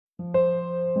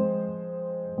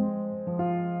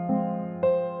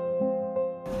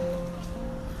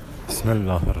بسم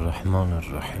الله الرحمن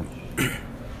الرحیم.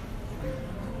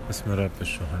 اسم رب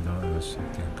الشهداء و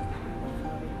الصدیقین.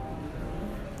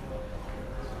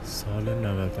 سال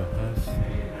 97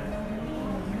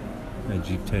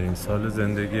 عجیب ترین سال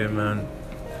زندگی من.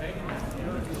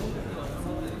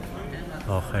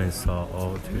 آخرین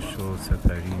ساعاتش رو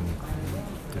سپری میکنم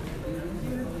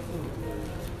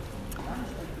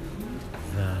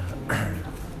و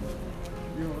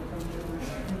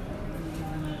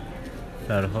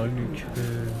در حالی که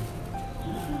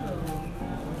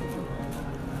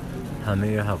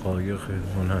همه حقایق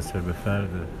منحصر به فرد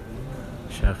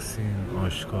شخصی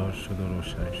آشکار شد و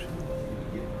روشن شد.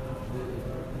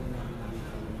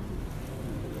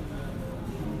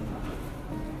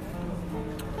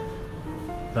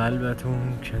 و البته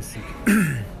اون کسی که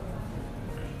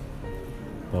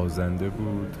بازنده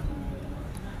بود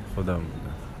خودم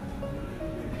بودم.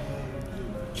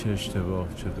 چه اشتباه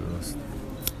چه درست.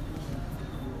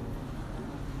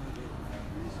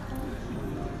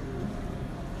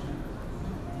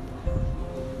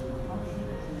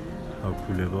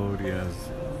 آکوله باری از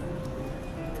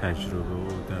تجربه و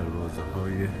دروازه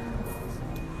های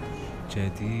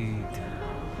جدید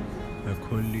و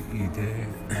کلی ایده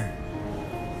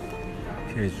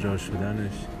که اجرا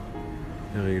شدنش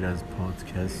به غیر از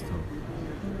پادکست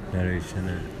و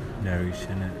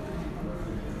نریشن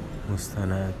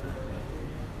مستند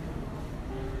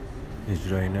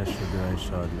اجرایی نشده و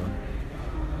انشاءالله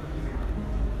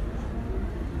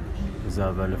از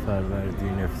اول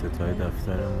فروردین افتتاح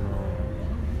دفترمون رو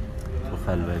تو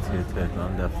خلوتی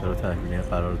تهران دفتر رو تحویلی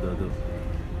قرار داد و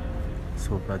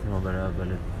صحبت ما برای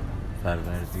اول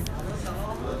فروردین.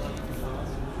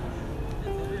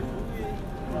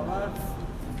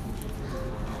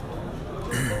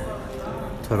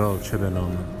 تو را چه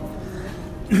بنامم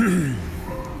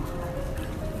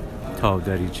تا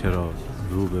دری چرا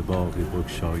رو به باقی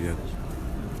بگشاید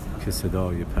که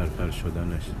صدای پرپر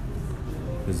شدنش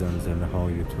به زمزمه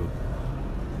های تو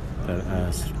در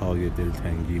عصرهای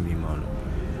دلتنگی میماند.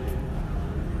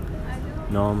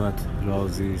 نامت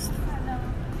رازی است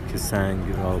که سنگ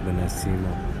را به نسیم و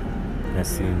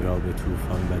نسیم را به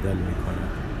طوفان بدل می کند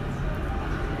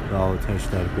و آتش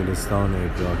در گلستان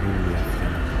ابراهیم می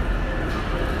افکند.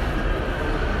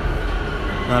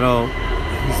 مرا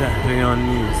زهریان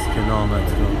نیست که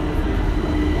نامت را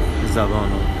به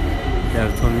زبانم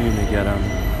در تو می نگرم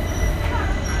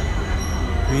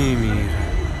می میرم.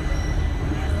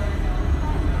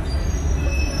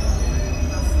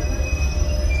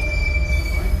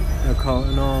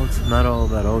 کائنات مرا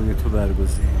برای تو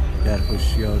برگزید، در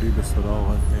هوشیاری به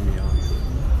سراغت نمی آید.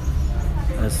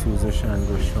 از سوزش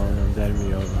انگشتانم در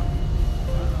می آیم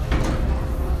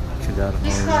که در حال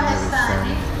نوشتن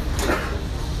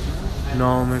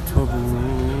نام تو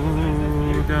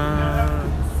بودم.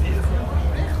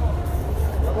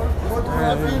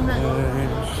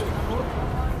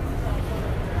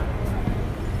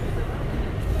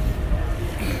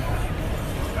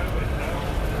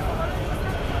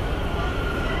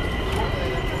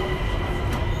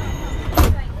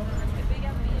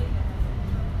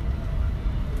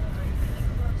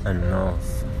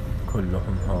 الناس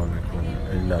كلهم هالكون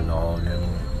إلا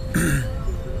العالمون.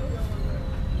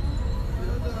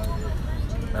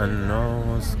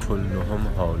 الناس كلهم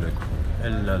هالكون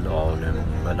إلا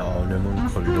العالمون و العالمون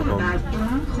كلهم.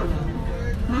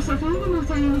 مسافرین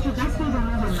محترمی که قصد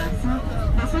ادامه به مسیر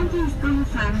به سمت ایستگاه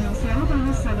فرهنگسرا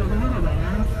برای سالگونه رو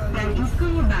دارند، در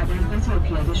ایستگاه بعداً قطار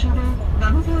پیاده شده و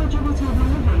با توجه به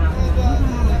تابلوی بلندمدتی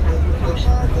به ترتیب پر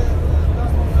شوند.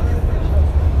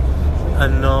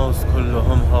 الناس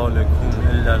كلهم هالكون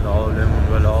إلا العالمون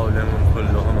و العالمون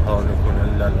كلهم هالكون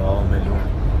إلا العاملون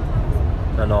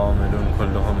و العاملون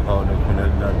كلهم هالكون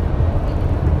إلا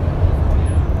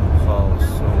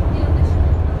الخاصون.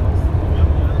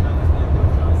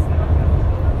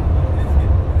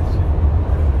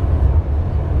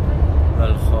 و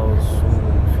الخاصون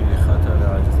في خطر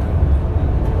عظیم.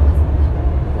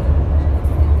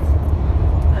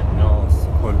 الناس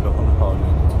كلهم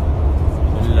هالكون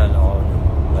إلا العالمون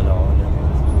و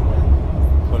العالمون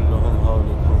كلهم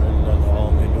هالكون إلا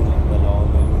العاملون و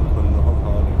العاملون كلهم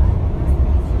هالكون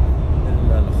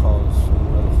إلا الخاصون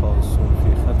و الخاصون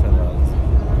في خطر عظیم.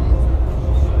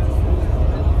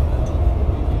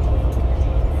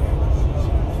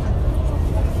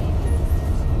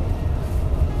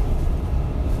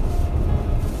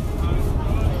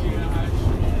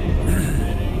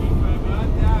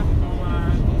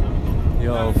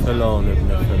 یا فلان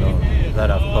ابن فلان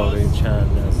در افکاره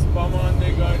چند است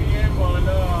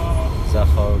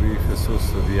زخاریف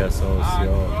سست و بی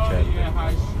اساسیات کرده.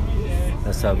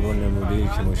 تصور نموده‌ای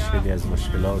که مشکلی از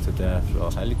مشکلات دهر را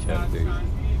حل کرده.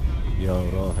 یا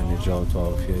راه نجات و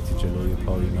عافیتی جلوی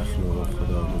پای مخلوق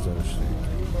خدا گذاشتی.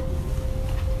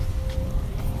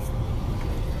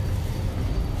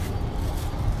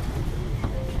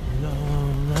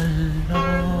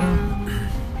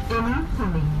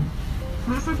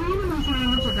 مسافرین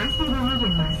محترمی که قصد ادامه به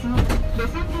مسیر به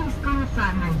سمت ایستگاه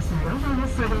فرهنگسرا و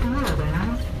صادقانه را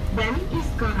دارند، در این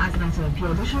ایستگاه از قطار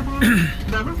پیاده شده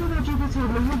و با توجه به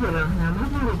تابلوهای راهنما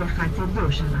وارد خط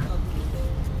 2 شوند.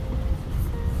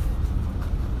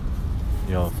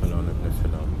 یا فلان ابن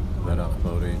فلان، ورق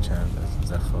باره چند از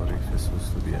زخارف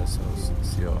سست و بی اساس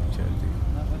سیاه کردی.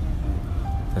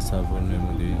 تصور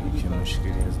نمودی که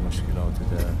مشکلی از مشکلات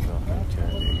درد را حل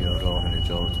کردی یا راه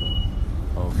نجات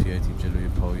و عافیتی جلوی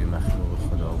پای مخلوق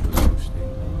خدا گذاشتی.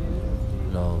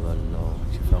 لا والله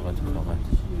که فقط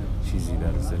چیزی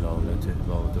بر ضلالت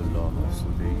عباد الله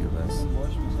افزوده‌ای و بس.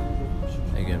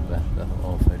 اگر به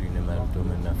آفرین مردم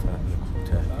نفهم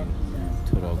کوتاه‌بین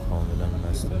تو را کاملا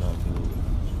مست و نابود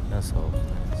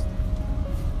نساخته است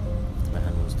و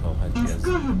هنوز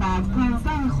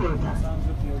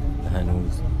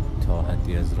تا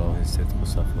حدی از راه صدق و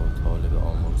صفا طالب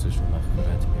آمرزش و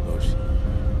مغفرت می باشی.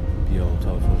 بیا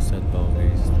تا فرصت باقی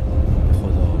است، به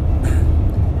خدا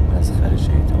از خر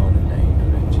شیطان لعین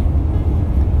و رجیم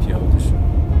پیاده شو.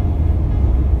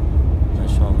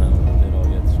 مشام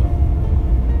درایت را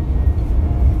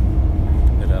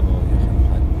به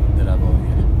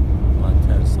روایح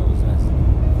معطر ساز است.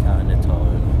 طعن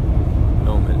طائم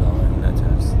نوم دائم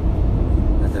نترس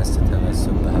و دست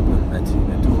توسل به حبل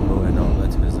متین تو رو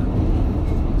عنابت بزن.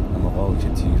 اما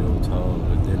قاک تیر و تار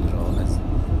دل را از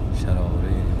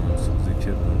شراره منسوز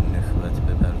کبر و نخوت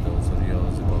به پرداز و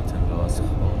ریاض باطن را از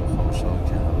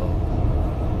خاشاک هوا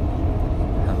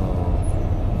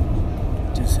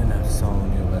جس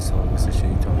نفسانی و وساوس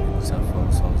شیطانی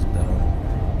مصفا ساز در آن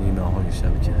نیمه های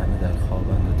شب که همه در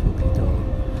خوابند و تو بیدار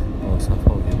با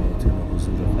صفای باطن و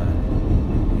حضور قلب.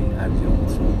 این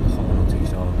ابیات را بخوان و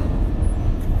تکرار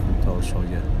تا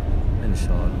شاید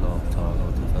انشاءالله تعالی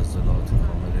تفضلات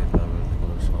کامل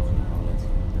پروردگار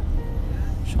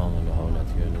شامل حالت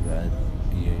گرده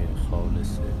بعدیه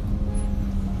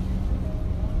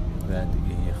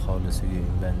خالصه این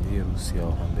بنده روسیا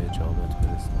هم به اجابت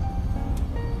برسن.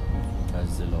 از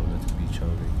ضلالت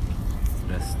بیچاره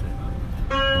رسته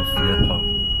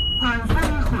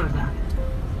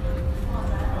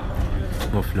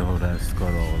مفلح و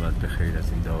رستگار عاقبت به خیر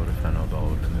از این دار فنا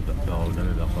به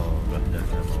عالم بقا وحدت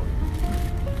نمایی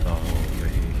تا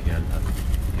بهی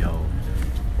یا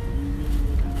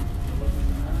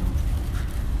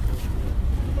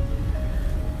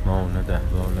ما نده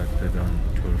بالت بدان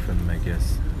طرف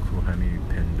مگس کو همی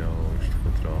پنداشت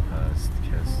خود را هست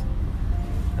کس.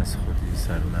 از خودی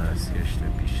سرمست گشته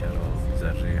بیشراب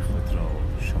ذره خود را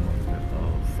شمرده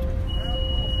بافت.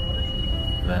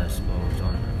 وصف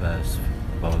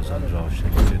بازان را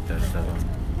شنیده در زبان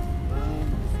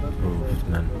گفت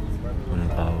من اون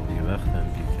قاوی وقتم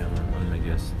بیکمان. آن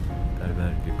مگس در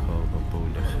برگ کاب و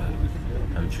بول خر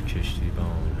همچو کشتی با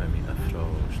آن همی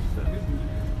افراشت بر.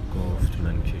 گفت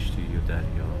من کشتی و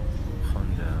دریا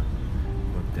خواندم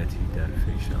مدتی در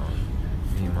فکر آن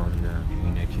میماندم.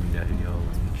 اینک این دریا و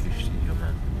این کشتی و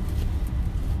من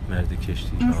مرد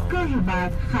کشتی با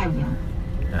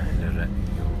اهل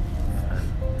رأی و فن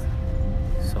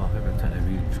صاحب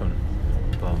تعبیر چون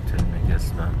باطل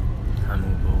مگسمم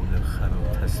همون بول خر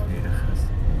و تصویر خست.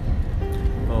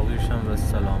 باقیشم و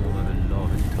السلام و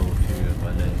بالله توفیق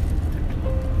علیه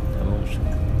تمام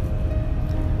شد.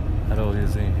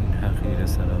 عرایز این حقیر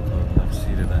سرطان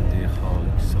تفسیر بنده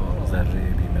خاک سار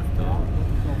ذره بی مقدار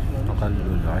اقل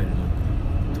العلم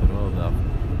تراب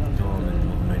دام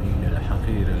المؤمنین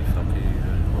الحقیر الفقیر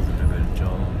المذنب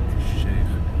الجام الشیخ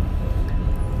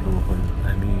روح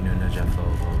الامین نجف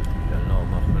آبادی.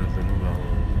 اللهم اغفر ذنوبه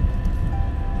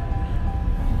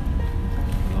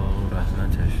الله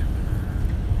رحمتش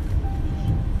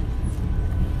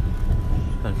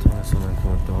التمس منکم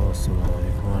الدعاء. السلام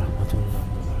علیکم و رحمت الله.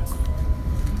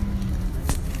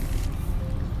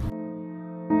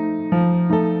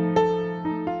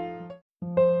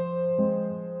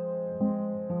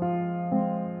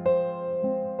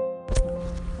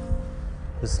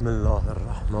 بسم الله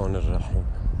الرحمن الرحیم.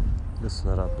 بسم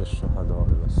رب الشهداء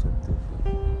و الصدیقین.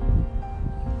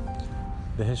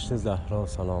 بهشت زهرا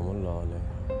سلام الله علیها.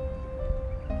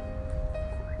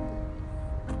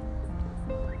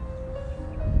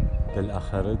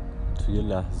 بالاخره توی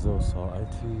لحظه و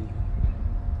ساعتی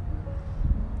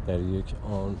در یک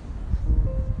آن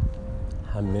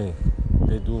همه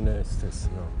بدون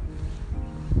استثنا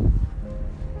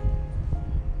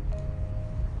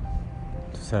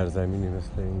تو سرزمینی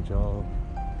مثل اینجا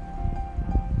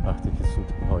وقتی که که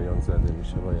سوت پایان زده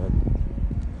میشه باید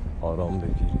آرام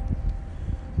بگیری.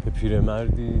 به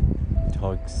پیرمردی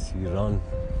تاکسیران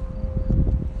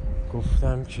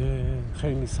گفتم که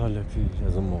خیلی سال پیش،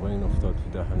 از اون موقع این افتاد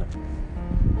تو دهنم،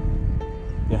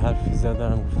 یه حرفی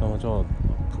زدم، گفتم آجا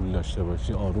پول داشته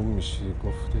باشی آروم میشی.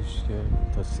 گفتش که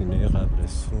تا سینه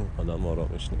قبرستون آدم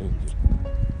آرامش نمیگیره.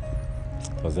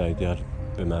 تازه اگر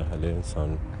به مرحله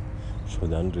انسان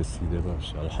شدن رسیده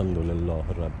باشه. الحمدلله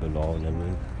رب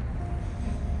العالمین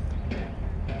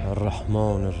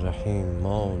الرحمن الرحیم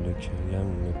مالک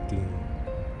یوم الدین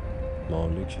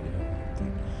مالک یوم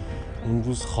الدین. اون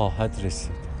روز خواهد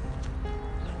رسید.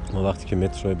 ما وقتی که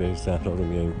مترو بهش زهرا رو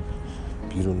میاییم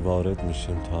بیرون وارد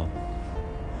میشیم تا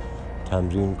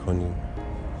تمرین کنیم،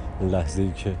 اون لحظه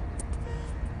ای که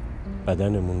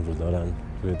بدنمون رو دارن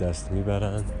روی دست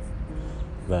میبرن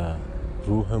و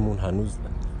روحمون هنوز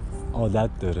عادت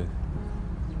داره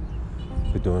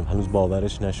هنوز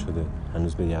باورش نشده،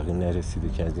 هنوز به یقین نرسیده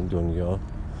که از این دنیا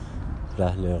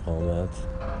رحل اقامت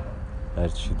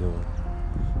برچیده و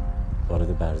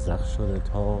وارد برزخ شده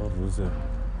تا روز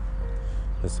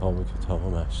حساب و کتاب و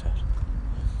محشر.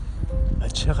 و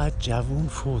چقدر جوون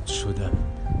فوت شدم،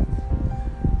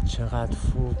 چقدر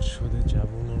فوت شده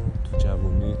جوون و تو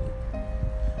جوونی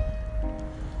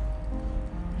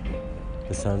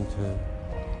به سمت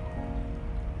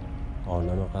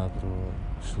عالم قبر و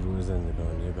شروع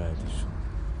زندگانی بعدیشون.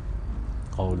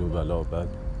 قال و بلا بعد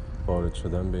وارد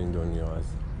شدن به این دنیا از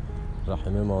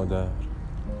رحم مادر،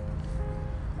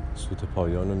 سوت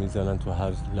پایان رو میزنن تو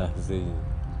هر لحظه ای.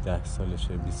 10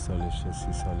 سالشه، 20 سالشه،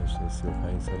 30 سالشه،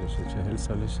 35 سالشه، 40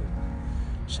 سالشه،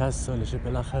 60 سالشه،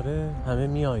 بالاخره همه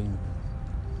میاییم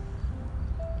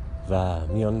و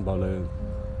میان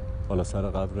بالا سر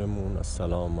قبرمون.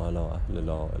 السلام علی اهل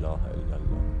لا اله الا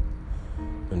الله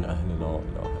من اهل لا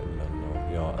اله الا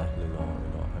الله یا اهل لا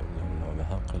اله الا الله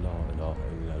بحق لا اله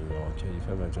الا الله کیف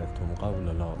وجدتم قول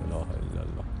لا اله الا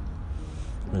الله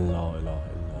من لا اله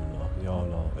الا الله یا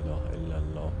لا اله الا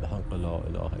الله بحق لا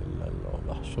اله الا الله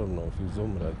واحشرنا فی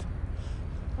زمرة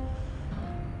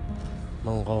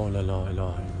من قال لا اله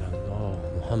الا الله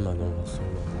محمد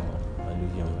رسول الله علی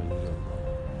ولی الله.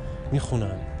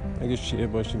 میخونن، اگه شیعه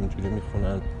باشیم اینجوری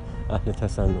میخونن، اهل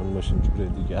تسنن باشیم جوره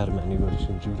دیگه، ارمنی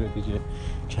باشیم جوره دیگه،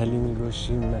 کلیمی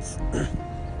باشیم،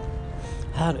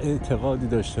 هر اعتقادی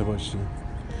داشته باشیم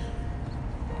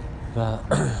و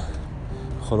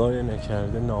خدای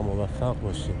نکرده ناموفق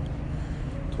باشیم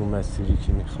تو مسیری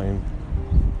که میخوایم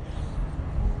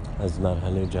از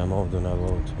مرحله جماد و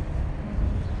نبات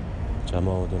و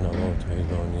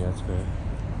حیوانیت به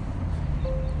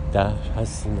دهر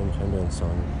هستیم و میخوایم به انسان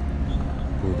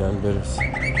بودن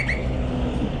برسیم.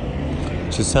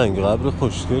 چه سنگ قبر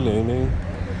خوشگله اینه،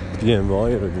 BMW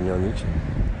ایرودینامیک.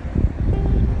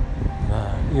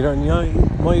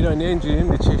 ما ایرانی ها اینجوریم،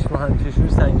 به چشم هم کشور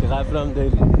سنگ قبر هم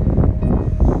داریم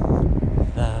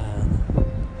و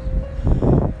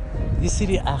یه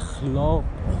سری اخلاق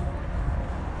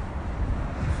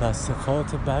و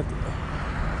صفات بد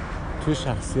توی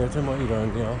شخصیت ما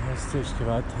ایرانی ها هستش که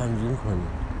باید تمرین کنیم.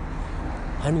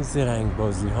 همین زرنگ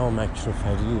بازی ها، مکر و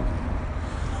فریب،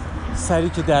 سری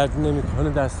که درد نمی کنه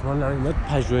دستمال نمیاد،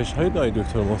 پژوهش های دای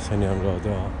دکتر محسنیان راده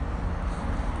ها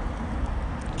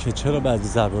که چرا بعضی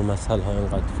ضرب المثل ها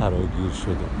اینقدر فراگیر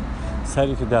شده،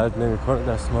 سری که درد نمی کنه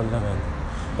دستمال نمیاد.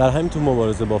 در همین تو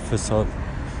مبارزه با فساد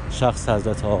شخص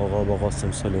حضرت آقا با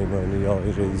قاسم سلیمانی یا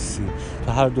آقای رئیسی،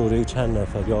 تا هر دوره چند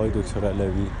نفر، یا آقای دکتر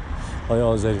علوی، آقای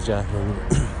آذری جهرمی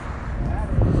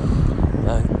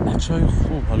و بچه های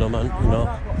خوب. حالا من اینا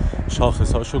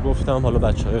شاخصهاشو گفتم، حالا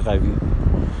بچه های قوی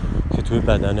که توی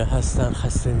بدنه هستن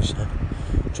خسته میشن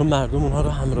چون مردم اونها رو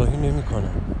همراهی نمی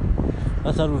کنن.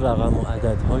 مثلا رو رقم و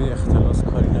عددهای اختلاس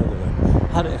کاری ندارن.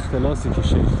 هر اختلاسی که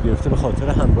شکل گرفته به خاطر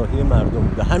همراهی مردم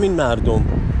بوده. همین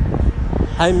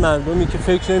مردمی که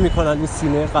فکر نمی کنن این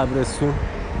سینه قبرستون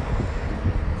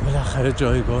بالاخره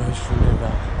جایگاهشونه و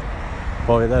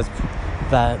باید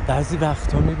و بعضی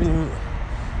وقتا میبینیم.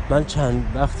 من چند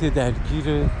وقتی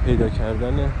درگیر پیدا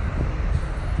کردن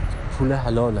پول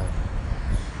حلالم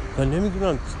و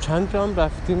نمیدونم چند جا هم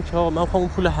رفتیم که آقا من خواهم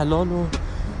پول حلال رو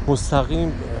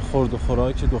مستقیم خورد و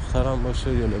خوراک دخترم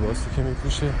باشه یا لباسی که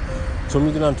میپوشه، چون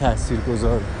میدونم تأثیر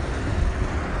گذاره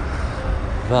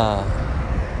و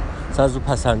از اون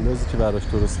پسندازی که براش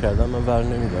درست کردم من ور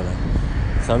نمیدارم.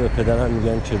 مثلا به پدرم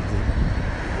میگم که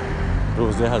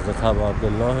روزه حضرت ابا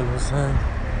عبدالله الحسین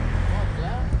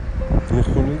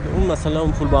میخونید، اون مثلا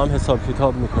اون پول با هم حساب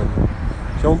کتاب میکنیم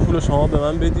که اون پول شما به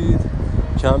من بدید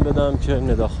که هم بدم که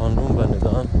ندا خانم و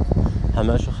ندا هم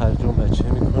همه‌شو خرج اون بچه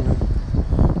میکنه.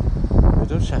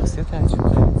 مدار شخصیت عجیب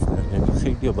غریب داره، یعنی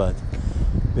خیلی باید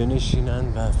بنشینن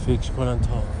و فکر کنن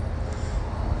تا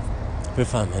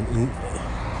بفهمن این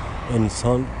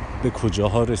انسان به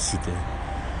کجاها رسیده.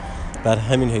 بر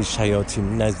همین هی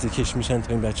شیاطین نزدیکش میشن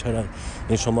تا این بچه را،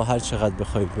 یعنی شما هر چقدر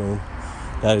بخواید به اون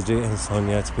درجه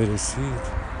انسانیت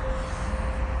برسید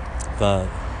و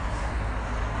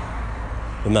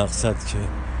به مقصد که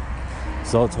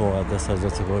ذات مقدس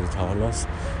حضرت باری تعالی است،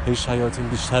 هی شیاطین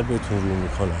بیشتر بهتون رو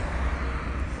میکنن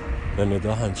و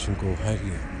ندا همچین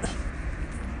گوهریه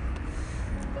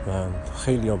و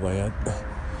خیلی ها باید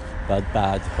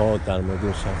بعدها در مورد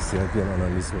این شخصیت بیان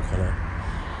آنالیز بکنن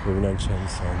ببینن چه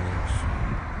انسانیش.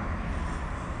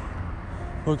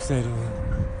 بگذاریم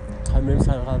هم بریم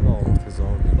سر قلب آقا مرتضی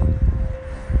ببینیم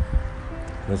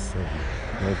مثل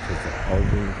مرتضی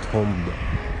آقای تومب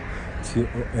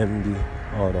TOMB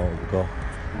آرامگاه.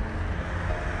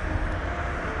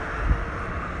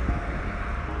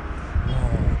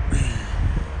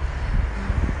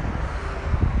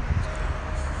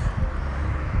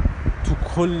 تو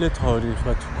کل تاریخ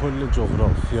و تو کل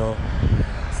جغرافیا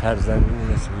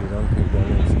سرزمینی مثل ایران پیدا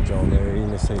نمیشه، جامعه‌ای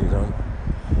مثل ایران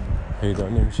پیدا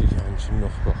نمیشه که همچین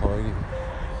نخبه هایی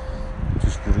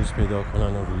توش بروز پیدا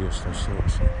کنن و رویش داشته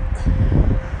باشن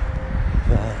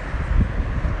و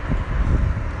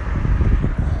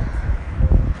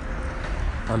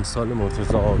امثال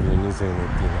مرتضی آبینی،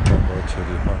 زین‌الدین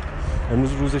باکری ها.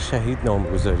 امروز روز شهید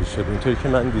نامگذاری شد، اینطوری که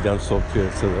من دیدم صبح توی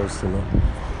صدا و سیما.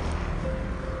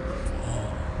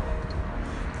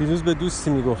 دیروز به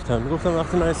دوستی میگفتم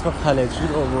وقتی من اسم خلجی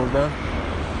رو آوردم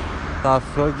به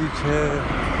افرادی که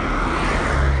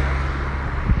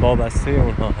وابسته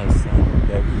اونها هستن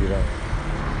در ایران،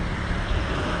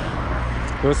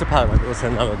 درست پرونده واسه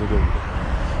 92 بوده،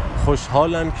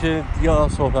 خوشحالم که یا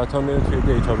صحبت ها میره توی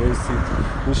دیتابیسی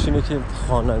میشینه که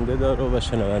خواننده داره و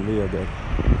شنونده یا داره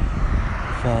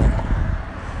و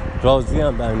راضی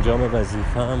هم به انجام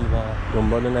وظیفه‌ام و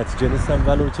دنبال نتیجه نیستم،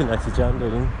 ولو که نتیجه هم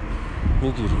داریم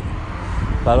میگیریم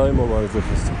برای مبارزه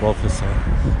با فساد.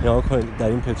 یا کنید در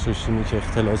این پتروشیمی که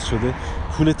اختلاس شده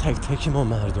پول تک تک ما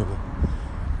مردمه.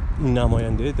 این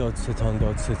نماینده دادستان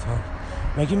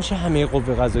مگه میشه همه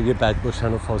قوه قضاییه بد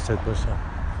باشن و فاسد باشن؟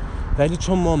 ولی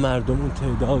چون ما مردم اون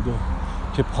تعدادو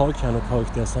که پاکن و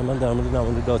پاک دستن، من در مورد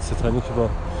نماینده دادستانی که با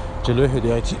جلوی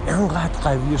هدایتی انقدر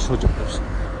قوی شجاع داشت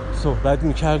صحبت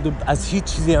میکرد و از هیچ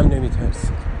چیزی هم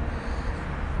نمیترسید،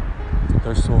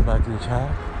 داشت صحبت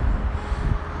میکرد،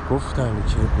 گفتم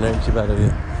که نه که برای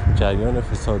جریان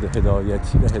فساد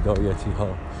هدایتی و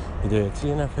هدایتی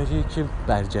یه نفری که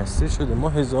برجسته شده. ما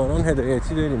هزاران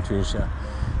هدایتی داریم تو این شهر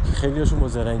که خیلی هاشون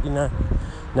مزرنگی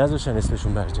نذاشتن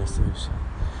اسمشون برجسته بشه.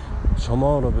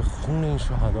 شما رو به خون این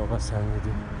شهدا قسم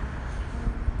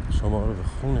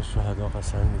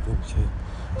میدیم که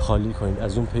خالی کنید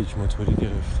از اون پیک موتوری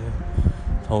گرفته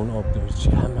تا اون آب دارچی،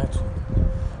 همتون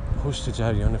پشت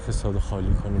جریان فساد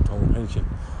خالی کنید تا اونهایی که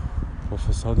با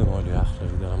فساد مالی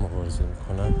اخلاقی دارن مبارزه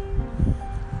میکنن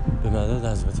به مدد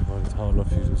حضرت باری تعالی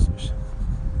پیروز بشن.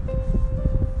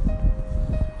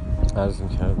 عرض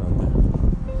میکردم به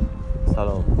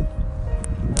سلام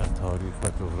در تاریخ و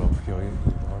جغرافیای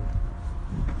ایران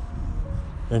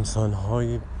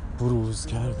انسان‌های بروز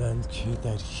کردند که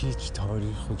در هیچ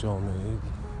تاریخ و جامعه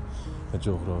و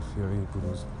جغرافیایی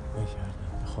بروز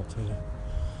نکردند، به خاطر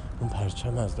اون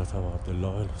پرچم حضرت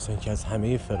عبدالله الحسین که از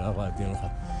همه فرق و ادیان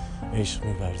عشق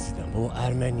می‌ورزیدن. با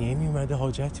ارمنیه میومده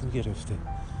حاجت میگرفته،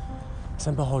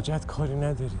 اصلا به حاجت کاری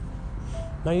نداریم.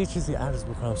 من یه چیزی عرض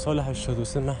بکنم، سال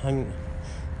 83 من همین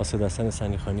واسه دستن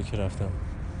سنیخانی که رفتم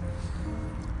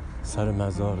سر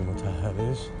مزار مطهر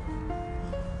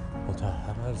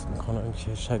عرض میکنم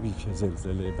که شبی که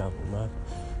زلزله بم اومد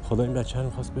خدا این بچه رو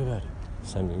میخواست ببره.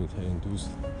 صمیمی‌ترین دوست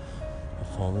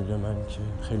و فامیل من که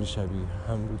خیلی شبیه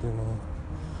هم بودیم و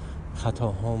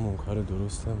خطاهامون کار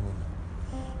درستمون،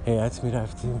 هیئت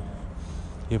میرفتیم.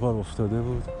 یه بار افتاده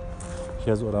بود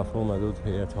که از عرفا اومده بود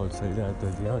هیئت حال سعید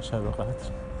عدادیان شب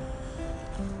قدر،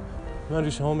 من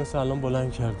ریشه ها مثل الان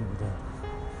بلند کرده بودم.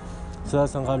 سه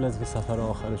اصلا قبل از که سفر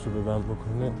آخرش رو به بم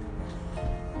بکنه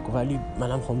گفت ولی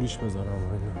منم خوام ریش بذارم.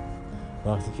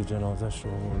 وقتی که جنازش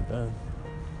رو آوردن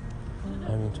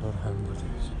همینطور هم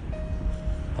بودش.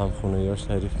 هم خونه‌یاش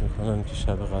تعریف میکنن که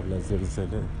شب قبل از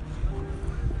زلزله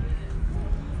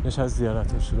نشست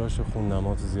زیارت عاشوراش و خون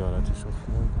نماز زیارتش رو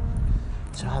خون،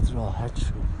 چقدر راحت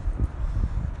شد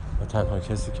و تنها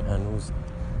کسی که هنوز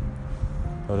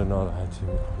داره ناراحتی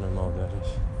میکنه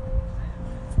مادرش.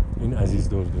 این عزیز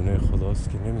دردونه خداست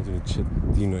که نمیدونید چه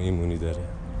دین و ایمونی داره،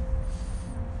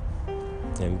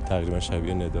 یعنی تقریبا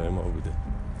شبیه ندای ما بوده.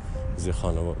 از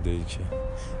خانواده‌ای که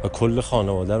و کل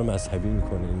خانواده رو مذهبی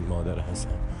میکنه این مادر حسن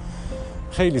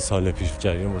خیلی سال پیش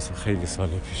جریان واسه خیلی سال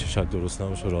پیش، شاید درست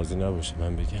نباشه راضی نباشه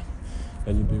من بگم،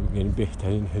 ولی یعنی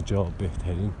بهترین حجاب،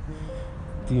 بهترین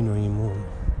دین و ایمون.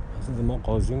 اصلا ما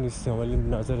قاضی نیستیم ولی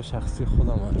نظر شخصی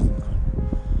خودم عرض میکنم.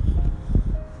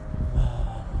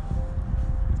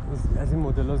 از این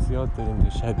مدل ها زیاد داریم،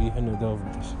 شبیه ندا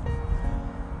بودش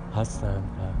هستن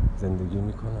و زندگی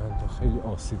میکنن و خیلی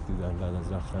آسیب دیدن بعد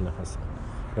از رفتن حسن.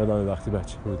 یادم وقتی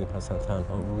بچه بودیم حسن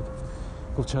تنها بود،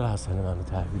 گفت چرا حسن منو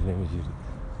تحویل نمیگیرید؟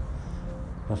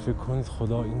 و فکر کنید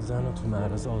خدا این زن رو تو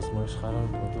معرض آزمایش قرار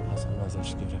داد و حسن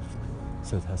ازش گرفت.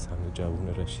 سید حسن جوون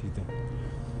رشیده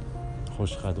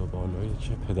خوشقد و بالایی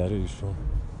که پدر ایشون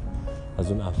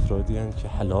از اون افرادی هستند که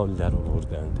حلال در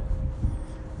آوردند.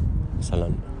 مثلا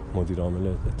مدیر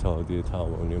عامل اتحادیه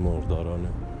تعاونی مرغداران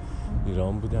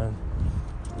ایران بودن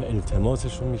و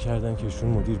التماسشون میکردن که ایشون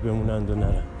مدیر بمونند و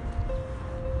نرن.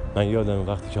 من یادم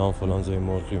وقتی که آنفولانزای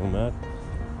مرغی اومد،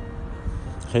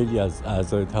 خیلی از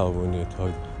اعضای تعاونی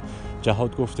اتحادیه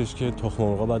جهاد گفتش که تخم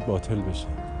مرغا باید باطل بشه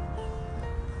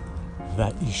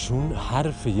و ایشون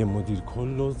حرف یه مدیر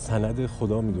کل رو سند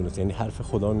خدا میدونست، یعنی حرف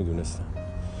خدا میدونستن.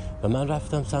 و من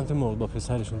رفتم سمت مرغ با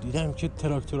پسرشون، دیدم که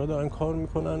تراکتورها دارن کار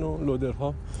میکنن و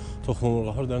لودرها تخم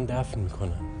مرغا ها رو دارن دفن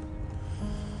میکنن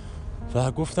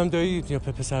و گفتم دایی یا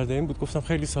پسر داییم بود، گفتم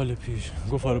خیلی سال پیش.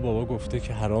 گفت آره بابا گفته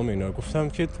که حرام اینا. گفتم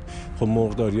که خب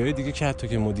مرغداریای دیگه که حتی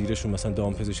که مدیرشون مثلا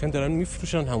دامپزشکن دارن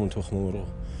میفروشن همون تخم مرغ.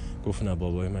 گفت نه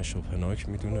بابای من شبهناک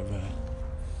میدونه و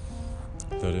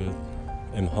داره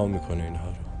امها میکنه اینها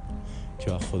رو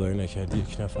که وقت خدای نکردی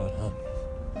یک نفر هم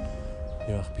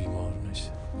یه وقت بیمار نشه.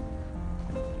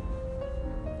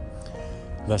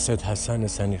 و سید حسن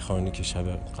سنیخانی که شب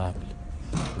قبل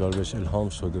انگار بهش الهام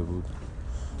شده بود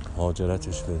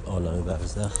مهاجرتش به عالم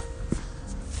برزخ،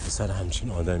 پسر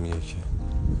همچین آدمیه که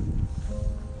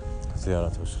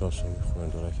زیارت عشقاشو میخونه،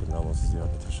 دو رکعت نماز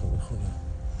زیارتشو میخونه،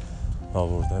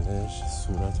 آوردنش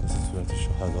صورت مثل صورت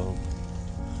شهدا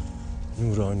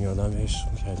نورانی، آدم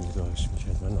عشق میکرد، نگاهش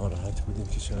میکرد. من ناراحت بودیم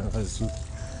که چرا انقدر زود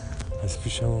از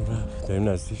پیشمون رفت. داریم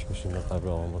نزدیک میشیم به قبر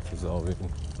آقا مرتضی آبادی.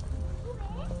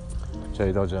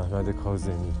 شهید حاج احمد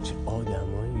کاظمی، چه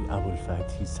آدمایی،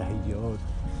 ابوالفتحی، صیاد،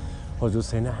 حاج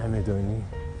حسین همدانی،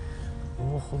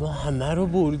 او خدا همه رو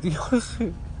بردی.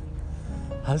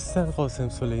 هستن قاسم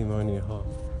سلیمانی ها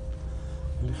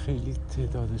ولی خیلی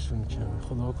تعدادشون کمه.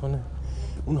 خدا کنه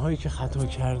اونهایی که خطا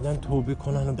کردن توبه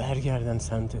کنن و برگردن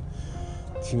سمت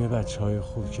تیم بچهای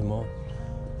خوب که ما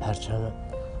پرچم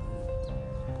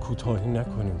کوتاهی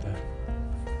نکنیم در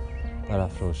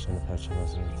برافراشتن پرچم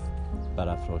آزادی،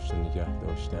 برافراشتن نگه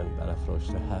داشتن،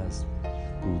 برافراشته هست،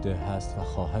 بوده، هست و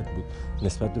خواهد بود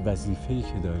نسبت به وظیفه‌ای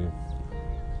که داریم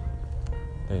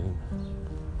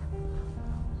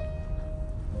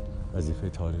وظیفه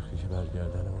تاریخی که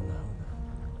برگردنمون نهونه.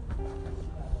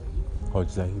 حاج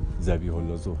ذبیح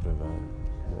الله زهروند،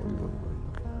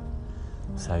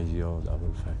 صیاد،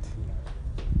 ابوالفتحی،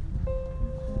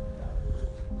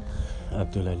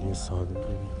 عبدالعلی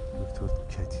صادقی، دکتر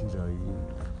کتیرایی،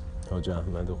 حاج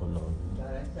احمد غلامی،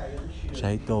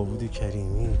 شهید داوود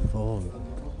کریمی. وای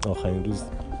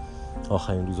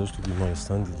آخرین روزاش تو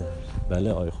بیمارستان دیدم.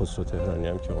 بله آقای خسرو تهرانی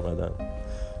هم که اومدن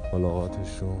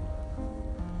ملاقاتشون.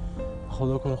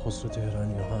 خدا کنه خسرو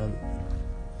تهرانی هم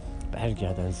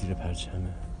برگردن زیر پرچم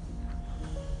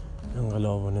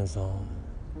انقلاب و نظام.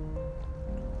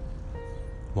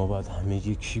 ما باید همه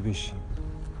یکی بشیم.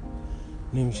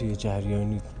 نمیشه یه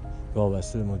جریانی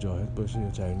وابسته به مجاهد باشه،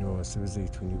 یه جریانی وابسته به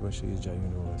زیتونی باشه، یه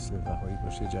جریانی وابسته به بهایی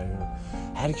باشه، یه جریانی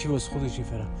هر کی واسه خودش یه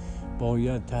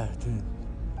باید تحت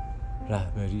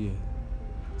رهبری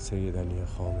سید علی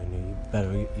خامنه‌ای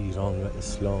برای ایران و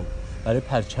اسلام، برای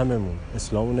پرچممون،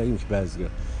 اسلامو نگیم که بعضیا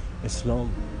اسلام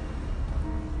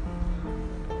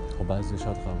خب بعضی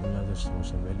شاید قبول نداشته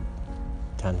باشن ولی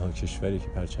تنها کشوری که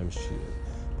پرچمش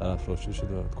برافراشته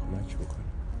شده باید کمک بکنه.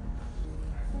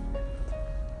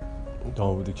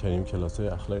 داوود کریم کلاسای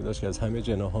اخلاقی داشت که از همه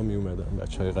جناها می اومدن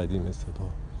بچهای قدیم سپاه،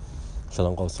 مثلا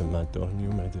قاسم مداح می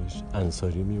اومدش،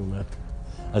 انصاری می اومد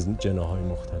از جناهای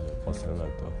مختلف. قاسم مداح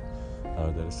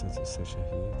برادر سه شهید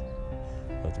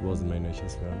و باز اینا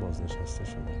کسی من بازنشسته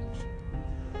شدن.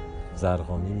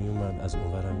 زرقامی می اومد، از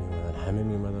اونورم می اومدن، همه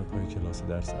می اومدن پای کلاس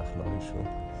درس اخلاقیشون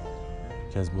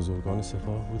که از بزرگان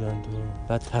سپاه بودند و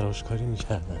بعد تراشکاری می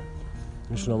کردن.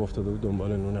 ایشون هم افتاده بود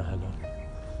دنبال نون حلال.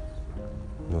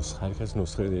 هر کس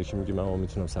نسخه دیگه که میگه من آقا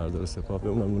میتونم سردار سپاه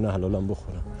بمونم نون حلالم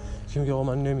بخورم، که میگه آقا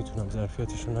من نمیتونم،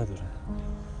 ظرفیتشو ندارم.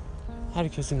 هر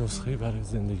کسی نسخه برای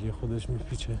زندگی خودش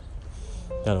میپیچه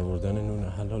در آوردن نون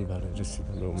حلال برای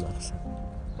رسیدن به اون مقصد.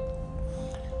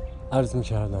 عرض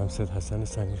میکردم سید حسن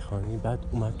سنیخانی بعد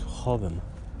اومد تو خواب من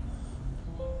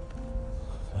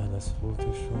بعد از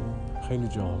فوتشون خیلی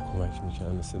جاها کمک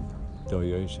میکردن، مثل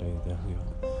دایای شهیدم یا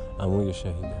عموی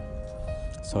شهیدم.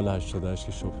 سال 88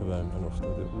 که شبه بر من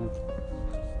افتاده بود،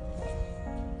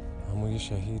 عموی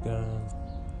شهیدم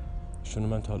ایشونو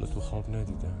من تا حالا تو خواب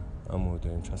ندیدم، عمو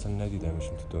داریم چون اصلا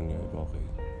ندیدمشون تو دنیای واقعی.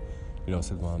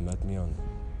 یاسر محمد میان،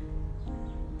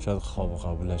 شاید خواب و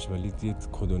قبول نشه، ولی دید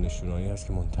کد و نشونایی هست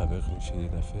که منطبق میشه یه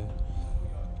دفعه،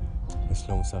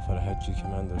 مثل اون سفر حجی که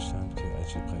من داشتم که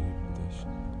عجیب غریب بودش.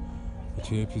 و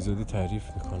توی اپیزودی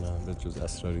تعریف میکنم به جز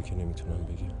اسراری که نمیتونم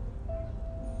بگم.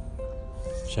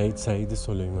 شهید سعید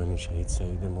سلیمانی، شهید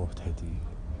سعید مهتدی،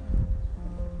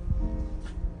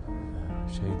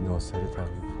 شهید ناصر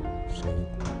تقی‌پور، شهید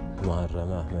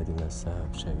محرم احمدی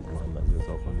نسب، شهید محمد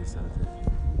رضا قلی زاده.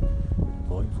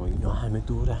 وای وای اینا همه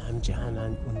دور هم جمعن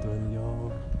اون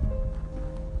دنیا.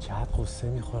 چقدر قصه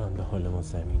میخورم به حال ما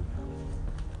زمین.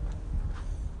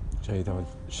 شهید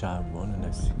شعبان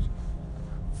نصیری،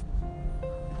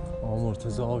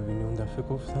 مرتضی آوینی اون دفعه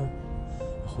گفتم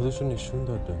خودشو نشون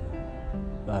داد به من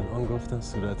و الان گفتن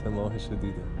صورت ماهشو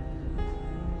دیدم.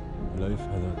 الهی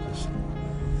فدات بشه.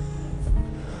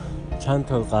 چند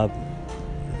تا قبل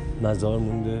مزار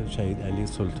مونده شهید علی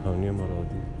سلطانی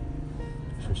مرادی،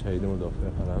 ایشون شهید مدافع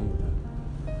حرم بودن.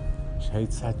 شهید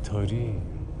ستاری،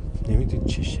 نمیدونی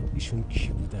ایشون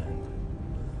کی بودن؟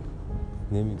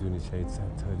 نمیدونی شهید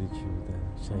ستاری کی بودن؟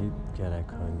 شهید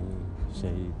گرکانی،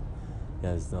 شهید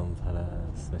یزدان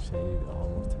پرست و شهید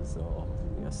آقا مرتضی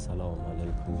آوینی. السلام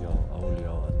علیکم یا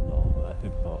اولیاء الله و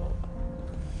احباء.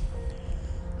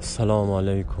 السلام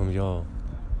علیکم یا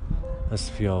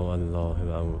اصفیاء الله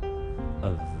و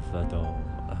الوداع.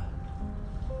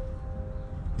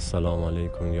 السلام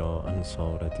علیکم یا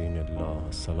انصار دین الله.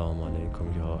 السلام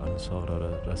علیکم یا انصار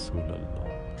رسول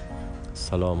الله.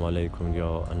 السلام علیکم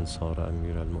یا انصار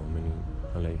امیر المؤمنین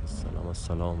علیه السلام.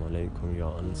 السلام علیکم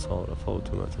یا انصار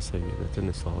فاطمه سیدت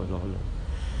نساء العالم.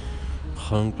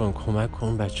 خانم کمک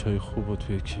کن بچه های خوب و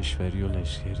توی کشوری و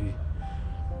لشکری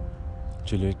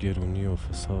جلوی گرونی و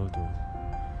فساد و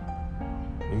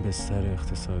این بستر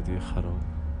اقتصادی خراب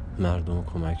مردم رو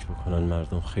کمک بکنن.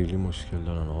 مردم خیلی مشکل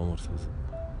دارن آقا مرتضی،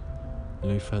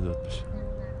 الهی فدات بشه.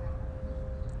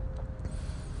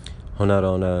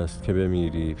 هنران است که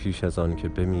بمیری پیش از آن که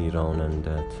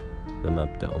بمیرانندت، به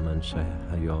مبدأ منشأ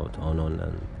حیات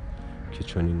آنانند که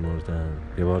چنین مردن.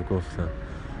 یه بار گفتم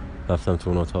رفتم تو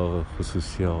اون اتاق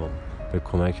خصوصی ها به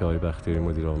کمک آقای بختیاری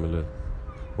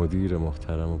مدیر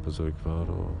محترم و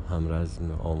بزرگوار و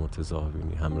همرزم آقا مرتضی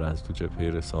آوینی، همرزم تو جبهه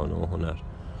رسانه و هنر.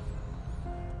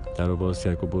 در رو باز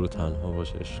کرد برو تنها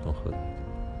باشه، عشق کن خودت.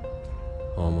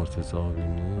 آقا مرتضی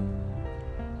آوینی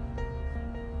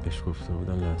بهش گفته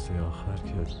بودن لحظه آخر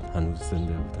که هنوز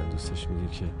زنده بودن، دوستش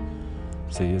میگه که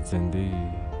سید زنده ای؟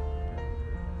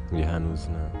 میگه هنوز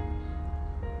نه.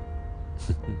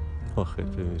 آخه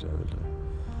بمیرم الهی،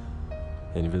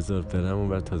 یعنی بذار برم اون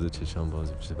بر تازه چشم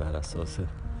باز میشه بر اساس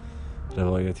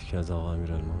روایتی که از آقا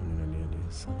امیرالمومنین علیه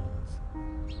السلام هست.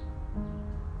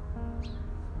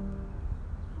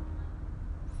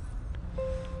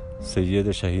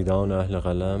 سید شهیدان اهل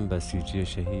قلم، بسیجی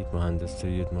شهید مهندس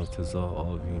سید مرتضی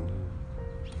آوینی.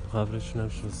 قبرشون هم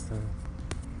شستن.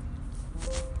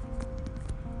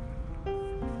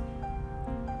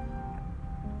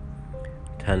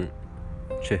 تن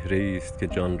چهره است که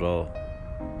جان را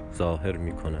ظاهر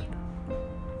می کند،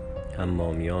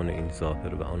 اما میان این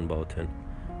ظاهر و آن باطن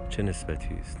چه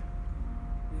نسبتی است؟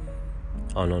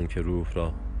 آنان که روح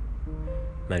را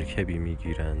مرکبی می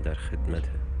گیرند در خدمت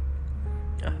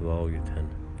اهوای تن،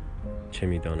 چه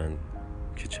می دانند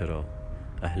که چرا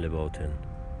اهل باطن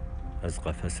از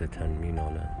قفس تن می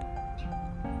نالند؟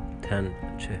 تن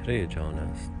چهره جان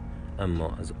است، اما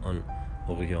از آن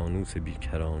اقیانوس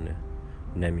بیکرانه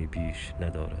نمی بیش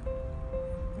ندارد.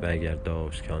 و اگر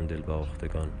داشت که آن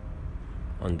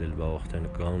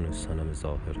دلباختگان صنم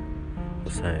ظاهر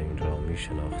حسین را می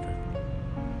شناختند.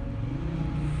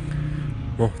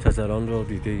 محتضران را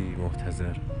دیده ای؟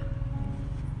 محتضر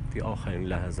دی آخرین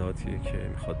لحظاتیه که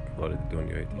میخواد وارد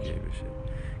دنیای دیگه بشه،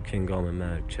 که هنگام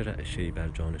مرگ چه رعشه‌ای بر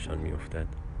جانشان میافتد.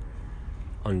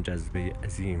 آن جذبه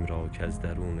عظیم را که از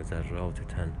درون ذرات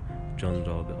تن جان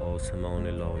را به آسمان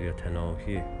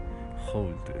لایتناهی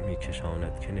خلد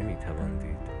میکشاند که نمیتوان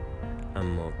دید،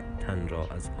 اما تن را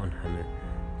از آن همه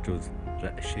جز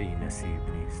رعشه‌ای نصیب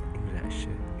نیست. این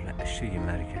رعشه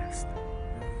مرگ است.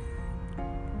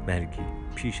 مرگی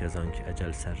پیش از آن که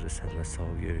اجل سر رسد و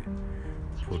سایه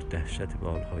پر دهشت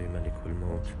بالهای ملک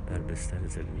الموت بر بستر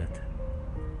ذلت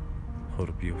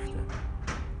حر بیفتد.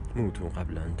 موتو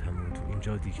قبل ان تموتو.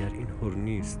 اینجا دیگر این حر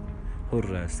نیست،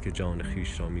 حر است که جان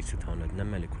خیش را می ستاند، نه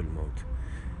ملک الموت.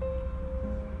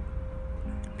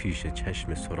 پیش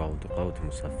چشم سرادقات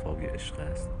مصفای عشق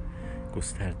است،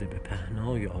 گسترده به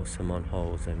پهنای آسمان ها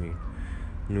و زمین،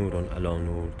 نور علی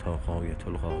نور تا غایت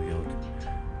الغایات،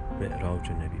 معراج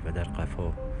نبی و در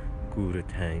قفا گور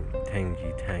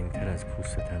تنگی تنگتر از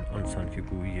پوست تن، آنسان که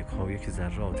گویی یکایک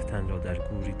ذرات تن را در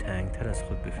گوری تنگتر از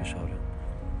خود بفشارم.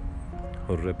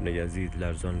 حر ابن یزید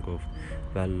لرزان گفت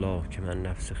والله که من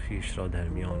نفس خیش را در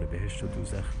میان بهشت و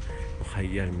دوزخ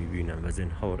مخیر میبینم و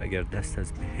زنهار اگر دست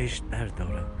از بهشت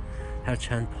بردارم، هر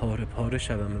چند پاره پاره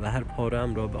شوم و هر پاره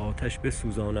ام را به آتش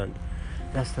بسوزانند،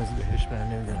 دست از بهشت بر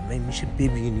نمیدارم. من میشه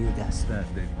ببینی و دست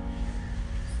برداری.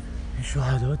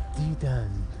 شهدا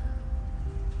دیدند.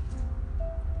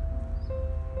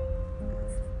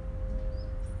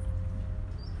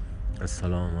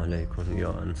 السلام علیکم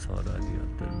یا انصار علی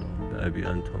عبدالله بأبی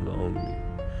انتم و امی،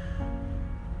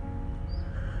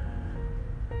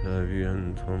 بأبی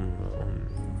انتم و امی.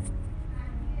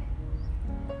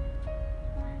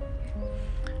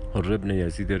 حر ابن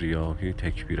یزید ریاحی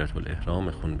تکبیرت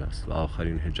الاحرام خوند است و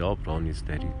آخرین حجاب را نیز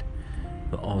درید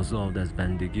و آزاد از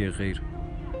بندگی غیر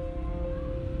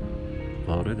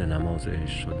وارد نماز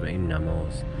عشق شد و این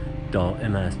نماز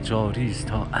دائم است، جاری است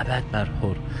تا ابد بر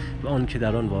حر و آن که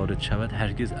در آن وارد شود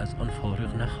هرگز از آن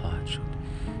فارغ نخواهد شد.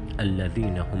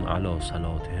 الذین هم علی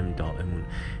صلاتهم دائمون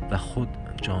و خود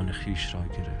جان خیش را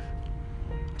گرفت.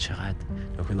 چقدر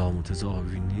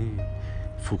متضاوینی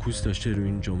فوکوس داشته روی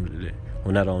این جمله.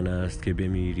 هنر آن است که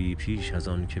بمیری پیش از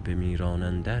آن که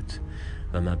بمیرانندت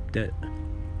و مبدأ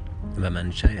و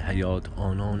منشأ حیات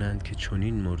آنانند که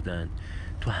چنین مردند.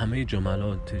 تو همه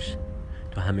جملاتش،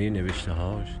 تو همه نوشته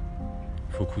هاش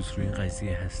فوکوس روی این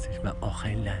قضیه هستش و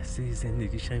آخرین لحظه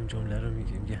زندگیش این جمله رو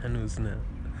میگه هنوز نه،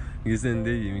 میگه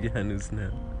زندگی، میگه هنوز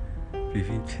نه.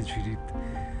 ببین چجوری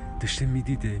داشته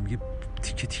میدیده، میگه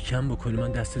تیکه تیکم بکنه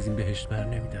من دست از این بهشت بر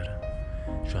نمیدارم.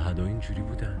 شهدا اینجوری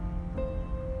بودن.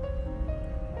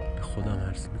 به خودم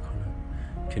عرض میکنم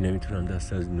که نمیتونم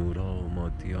دست از نورا و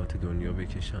مادیات دنیا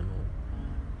بکشم و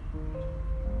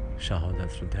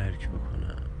شهادت رو درک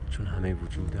بکنم، چون همه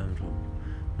وجودم رو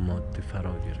ماده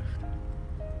فرا گرفته.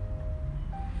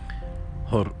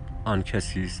 حر آن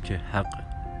کسی است که حق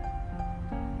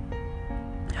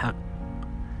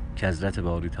که حضرت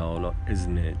باری تعالی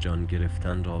اذن جان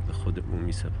گرفتن را به خود او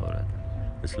می سپارد،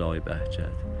 مثل آقای بهجت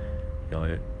یا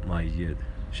آقای مؤید،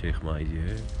 شیخ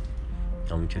مؤید،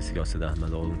 همون کسی که اسد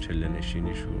احمد آقا اون چله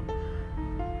نشینی شو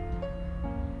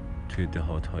توی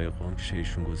دهات‌های قم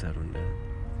شیشون گذروندن،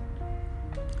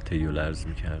 تیو لرز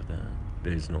میکردن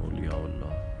به اذن اولیاء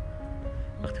الله.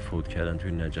 وقتی فوت کردن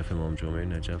توی نجف، امام جمعه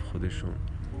نجف خودشون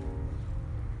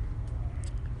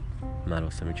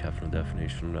مراسم کفن و دفن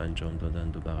ایشون رو انجام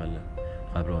دادند و بغل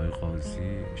قبر آقای قاضی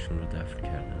ایشون رو دفن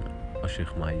کردن.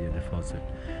 شیخ مؤید فاضل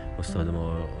استاد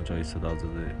ما آجای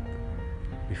صدازاده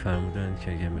میفرمودند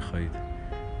که اگه میخواید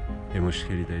یه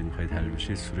مشکلی دارید، میخواید حل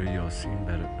بشه، سوره یاسین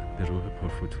به روح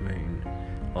پرفتوه این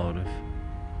عارف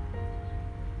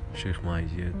شیخ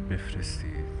مؤید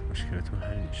بفرستید، مشکلتون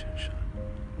حل میشه انشاءالله.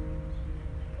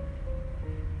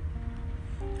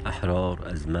 احرار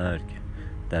از مرگ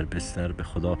در بستر به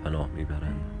خدا پناه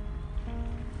میبرند.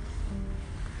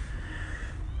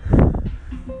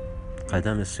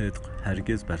 قدم صدق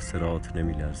هرگز بر صراط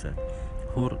نمی لرزد.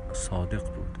 حر صادق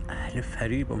بود، اهل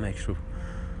فریب و مکر و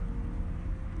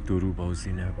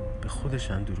دروبازی نبود، به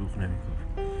خودش هم دروغ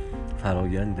نمیگفت.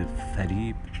 فرایند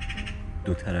فریب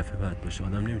دو طرفه باید باشه.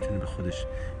 آدم نمیتونه به خودش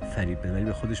فریب بده، ولی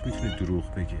به خودش میتونه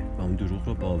دروغ بگه و اون دروغ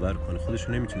رو باور کنه. خودش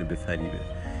رو نمیتونه بفریبه،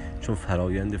 چون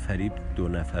فرایند فریب دو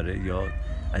نفره یا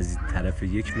از طرف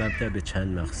یک مبدأ به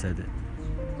چند مقصده،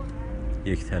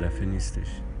 یک طرفه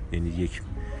نیستش. یعنی یک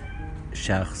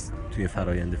شخص توی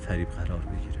فرایند فریب قرار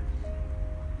بگیره.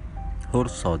 حر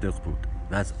صادق بود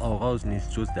و از آغاز نیز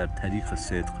جز در طریق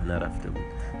صدق نرفته بود.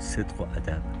 صدق و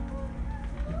ادب.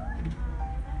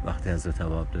 وقتی حضرت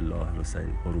ابا عبدالله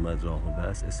حسین حرومت راه و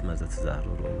بس اسم حضرت زهرا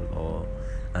رو آورد، آقا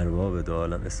ارباب دو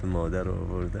عالم اسم مادر رو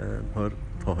آوردن، حر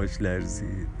پاهاش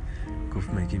لرزید،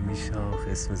 گفت مگه میشه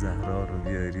اسم زهرا رو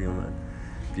بیاری و من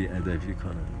بی ادبی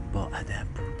کنم؟ با ادب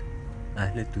بود،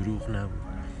 اهل دروغ نبود.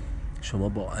 شما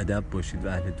با ادب باشید و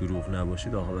اهل دروغ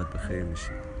نباشید، عاقبت به خیر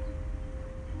میشید.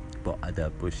 با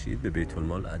ادب باشید، به بیت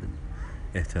المال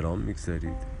احترام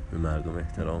میگذارید، به مردم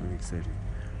احترام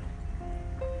میگذارید.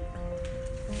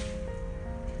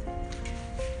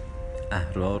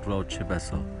 احرار را چه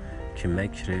بسا که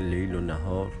مکر لیل و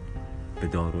نهار به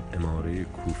دارالاماره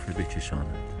کوفه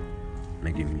بکشاند.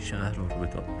 مگه میشه احرار رو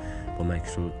با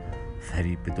مکر و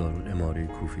فریب به دارالاماره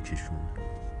کوفه کشوند؟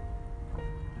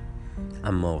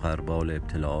 اما غربال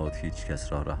ابتلاعات هیچ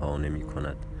کس را رها نمی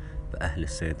کند و اهل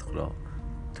صدق را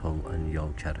طوعا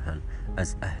یا کرهن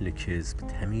از اهل کذب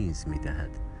تمیز میدهد.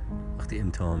 وقتی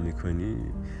امتحان میکنی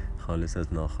خالص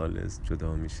از ناخالص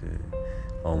جدا میشه.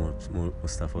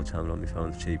 مصطفی چمران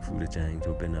میفرماند شیپور جنگ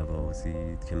رو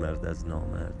بنوازید که مرد از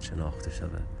نامرد شناخته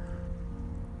شود.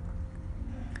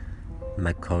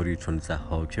 مکاری چون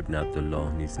ضحاک ابن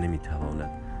عبدالله نیز نمیتواند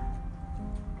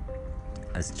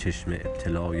از چشم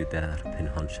ابتلای دهر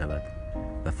پنهان شود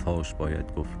و فاش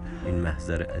باید گفت این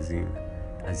محضر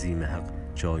عظیم حق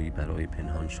جایی برای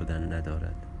پنهان شدن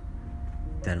ندارد.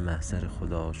 در محضر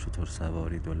خدا شتر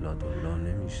سواری دلا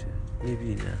نمیشه.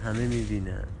 میبینه، همه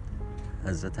میبینن،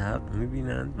 حضرت حق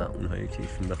میبینند و اونهایی که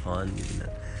ایشون بخواهند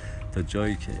میبینند. تا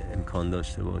جایی که امکان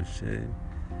داشته باشه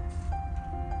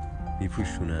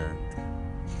میپوشونند.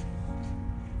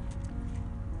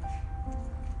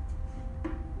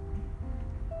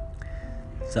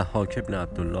 ضحاک ابن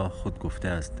عبدالله خود گفته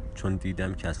است چون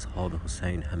دیدم که اصحاب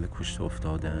حسین همه کشته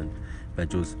افتادند و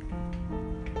جز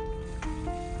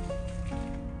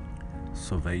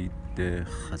سوید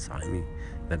خزعمی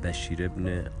و بشیر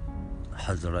ابن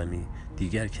حضرمی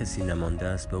دیگر کسی نمانده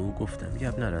است. به او گفتم یا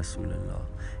ابن رسول الله،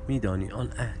 میدانی آن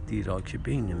عهدی را که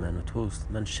بین من و توست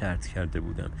من شرط کرده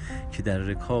بودم که در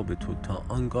رکاب تو تا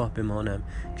آنگاه بمانم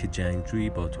که جنگجویی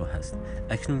با تو هست.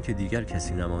 اکنون که دیگر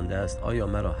کسی نمانده است آیا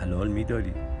مرا حلال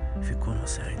میداری؟ فکر کن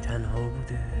حسین تنها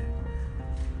بوده،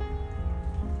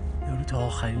 یارو تا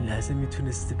آخرین لحظه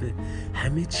میتونسته به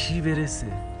همه چی برسه،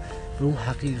 به اون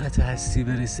حقیقت هستی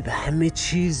برسه، به همه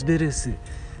چیز برسه.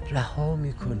 رها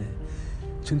میکنه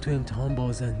چون تو امتحان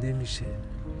بازنده میشه.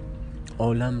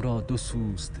 عالم را دو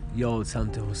سوست، یا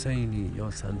سمت حسینی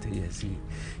یا سمت یزید،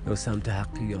 یا سمت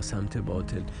حقی یا سمت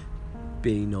باطل.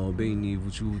 بینابینی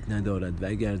وجود ندارد و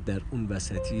اگر در اون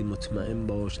وسطی مطمئن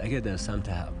باش، اگر در سمت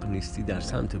حق نیستی در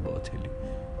سمت باطلی.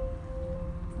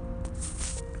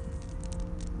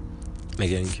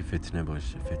 مگر اینکه فتنه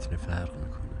باشه. فتنه فرق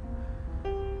میکنه.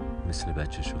 مثل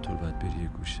بچه شطور باید بری یه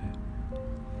گوشه.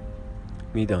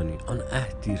 میدانی آن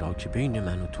عهدی را که بین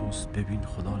من و توست، ببین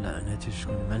خدا لعنتش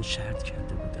کنه، من شرط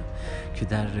کرده بودم که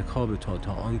در رکاب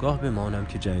تا آنگاه بمانم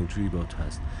که جنگجویی با تو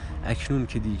هست. اکنون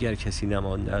که دیگر کسی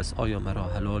نمانده است آیا مرا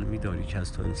حلال میداری که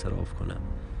از تو انصراف کنم؟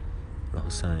 و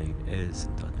حسین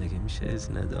اذن داد. نگه میشه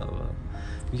اذن داد؟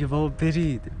 میگه بابا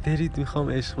برید میخوام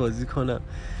عشق بازی کنم،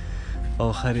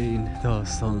 آخر این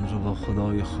داستان رو با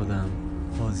خدای خودم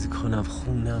بازی کنم،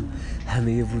 خونم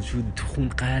همه وجود تو خون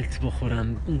قلط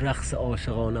بخورم، اون رقص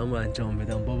عاشقانم رو انجام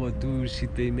بدم. بابا دور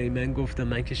شید به من گفتم،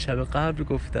 من که شب قبل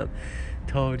گفتم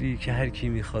تاریک هر کی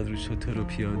میخواد رو شتر و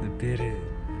پیاده بره.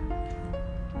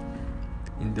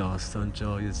 این داستان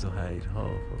جای زهیرها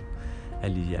و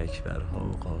علی اکبرها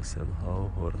و قاسمها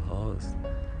و هرهاست،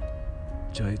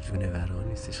 جای جونورا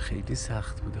نیستش. خیلی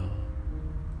سخت بوده.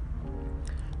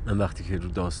 من وقتی که رو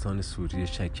داستان سوریه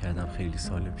شک کردم خیلی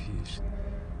سال پیش،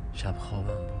 شب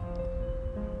خوابم بود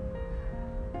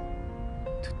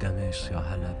تو دمشق یا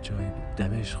حلب، جایی بود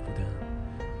دمشق بودم،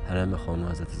 حرم خانم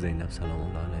حضرت زینب سلام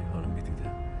الله علیها رو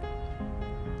میدیدم.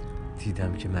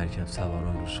 دیدم که مرکب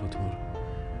سواران رو شطور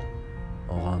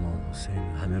آقا امام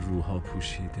حسین همه روحا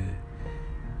پوشیده،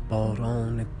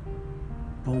 باران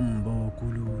بمب و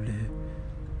گلوله،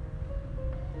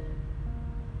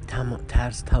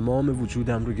 ترس تمام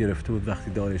وجودم رو گرفته بود.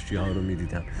 وقتی داعشی ها رو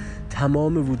میدیدم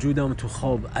تمام وجودم تو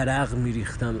خواب عرق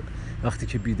میریختم. وقتی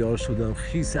که بیدار شدم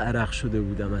خیس عرق شده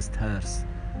بودم از ترس.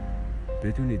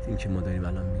 بدونید این که ما داریم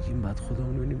الان میگیم بعد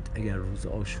خودمون ببینیم اگر روز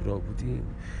عاشورا بودیم،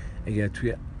 اگر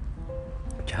توی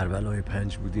کربلای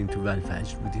 5 بودیم، تو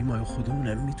ولفجر بودیم، آیا خودمون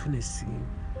هم میتونستیم؟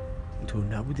 اینطور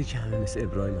نبوده که همه مثل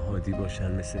ابراهیم هادی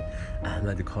باشن، مثل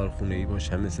احمد کارخونه‌ای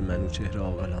باشن، مثل منوچهر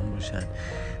عاقلان باشن،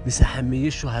 مثل همه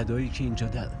شهدایی که اینجا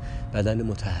بدن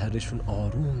مطهرشون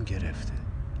آروم گرفته.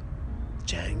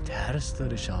 جنگ ترس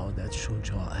داره، شهادت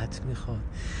شجاعت میخواد.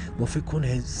 ما فکر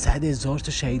کن 100,000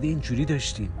 تا شهید اینجوری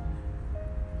داشتیم.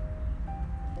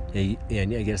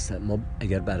 یعنی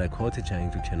اگر برکات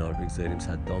جنگ رو کنار بگذاریم،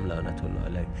 صدام لعنت الله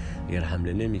علیه اگر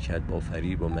حمله نمی‌کرد با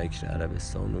فریب و مکر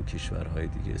عربستان و کشورهای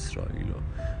دیگه، اسرائیل و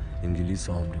انگلیس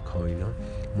و آمریکا، اینا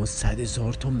ما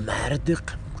 100,000 تا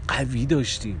مرد قوی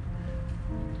داشتیم.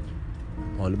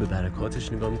 حالا به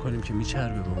برکاتش نگاه میکنیم که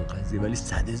میچربه به اون قضیه، ولی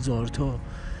 100,000 تا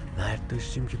مرد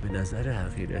داشتیم که به نظر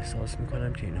حقیر احساس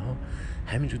میکنم که اینها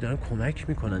همینجور دارن کمک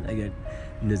میکنن. اگر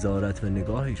نظارت و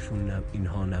نگاهشون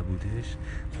اینها نبودش،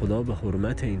 خدا به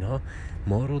حرمت اینها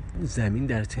ما رو زمین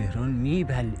در تهران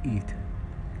میبلعید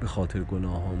به خاطر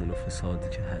گناهامون و فسادی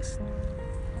که هست.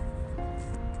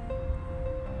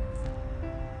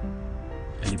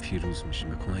 ولی پیروز میشیم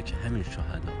به کمک همین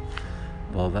شهدا.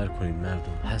 باور کنید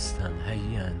مردم هستن،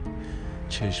 حیین.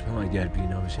 چشم ها اگر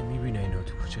بینا بشه میبینه اینا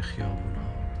تو کوچه خیابون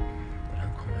ها دارن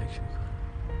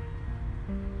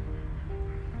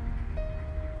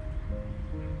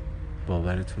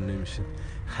باورتون نمیشه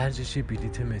خرجش یه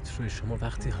بلیت مترو شما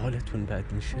وقتی حالتون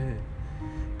بد میشه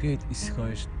بیایید ایستگاه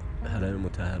حرم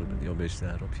مطهر یا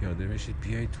بهشتر رو پیاده بشید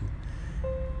بیایید تو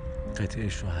قطعه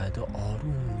شهدا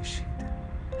آروم میشید.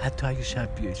 حتی اگه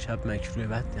شب بیایید، شب مکروه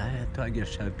بعد حتی اگر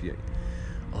شب بیایید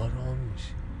آرام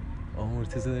میشید.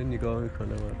 مرتضی داره نگاه میکنه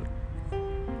ما رو.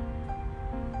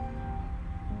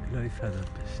 الهی فدات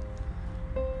بشه.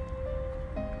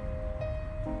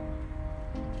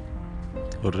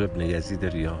 حر ابن یزید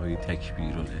ریاهی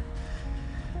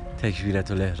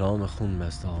تکبیرت الاحرام خون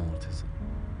بست. آقا مرتضی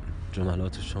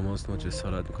جملات شماست، ما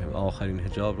جسارت میکنیم. آخرین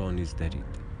حجاب را نیز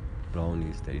درید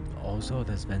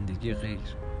آزاد از بندگی غیر،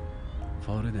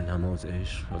 وارد نماز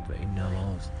عشق شد و این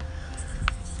نماز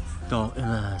دائم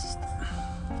است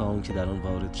و اون که در آن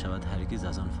وارد شود هرگز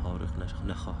از آن فارغ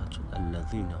نخواهد شد.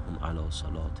 الذین هم علی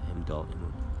صلاتهم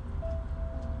دائمون.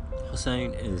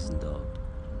 حسین اذن داد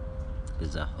به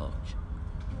ضحاک.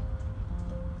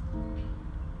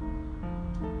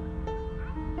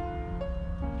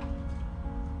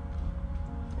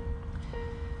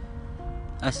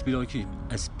 اسبی را که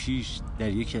از پیش در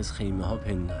یکی از خیمه ها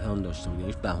پنهان داشته بود،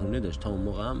 یعنی بهونه داشت. تا اون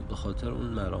موقع هم به خاطر اون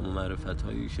مرام و معرفت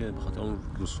هایی که به خاطر اون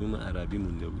رسوم عربی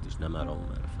مونده بودش، نه مرام و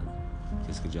معرفت.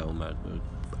 کسی که جوان مرد بود،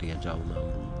 اگر جوان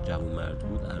مرد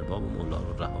بود ارباب و مولا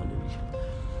رو رها نمی‌کرد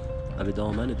و به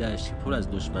دامن دشت پر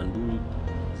از دشمن بود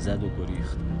زد و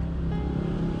گریخت.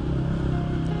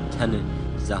 تن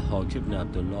ضحاک ابن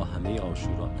عبدالله همه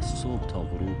عاشورا از صبح تا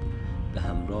غروب به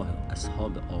همراه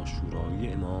اصحاب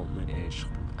عاشورایی امام عشق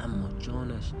بود، اما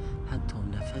جانش حتی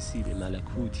نفسی به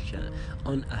ملکوتی که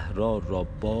آن احرار را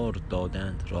بار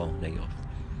دادند راه نیافت،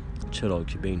 چرا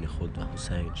که بین خود و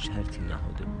حسین شرطی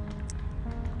نهاده بود.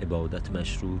 عبادت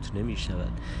مشروط نمی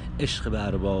شود، عشق به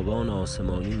اربابان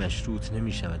آسمانی مشروط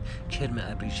نمی شود. کرم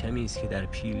ابریشمی است که در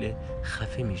پیله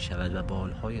خفه می شود و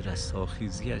بالهای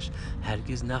رستاخیزیش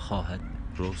هرگز نخواهد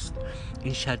رست.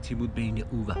 این شرطی بود بین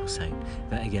او و حسین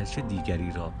و اگرچه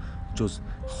دیگری را جز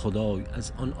خدای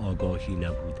از آن آگاهی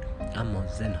نبود، اما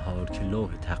زنهار که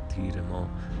لوح تقدیر ما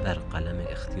بر قلم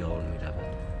اختیار می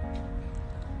رود.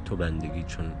 تو بندگی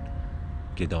چون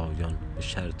گدایان به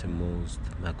شرط مزد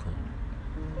مکن،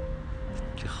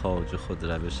 که خواجه خود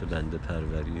روش بنده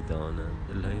پروری دانم.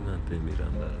 الهی من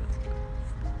بمیرم برات.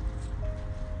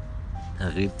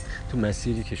 حقیقت تو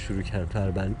مسیری که شروع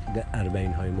کردم به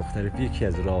اربعین های مختلف، یکی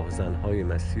از راهزنهای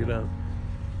مسیرم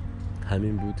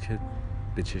همین بود که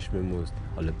به چشم مزد،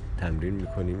 حالا تمرین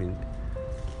میکنیم این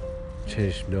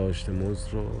چشم داشت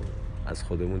مزد رو از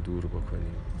خودمون دور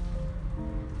بکنیم.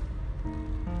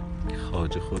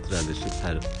 خواجه خود روش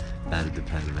بنده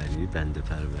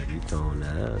پروری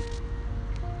دانم.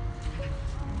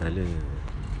 بله.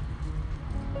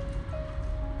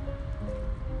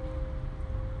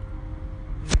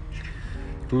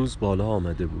 روز بالا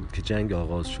آمده بود که جنگ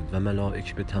آغاز شد و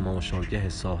ملائک به تماشاگه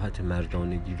ساحت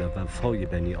مردانگی و وفای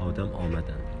بنی آدم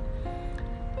آمدند.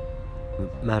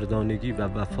 مردانگی و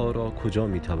وفا را کجا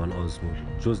میتوان آزمود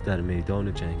جز در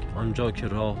میدان جنگ، آنجا که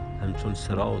راه همچون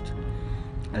صراط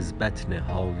از بطن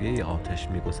حاویه آتش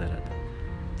میگذرد.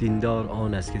 دیندار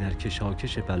آن است که در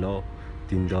کشاکش بلا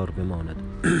دیندار بماند.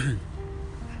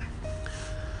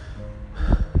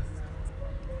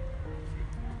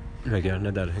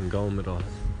 وگرنه در هنگام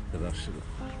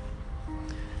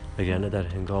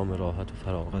راحت و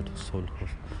فراغت و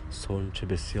صلح چه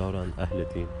بسیارند اهل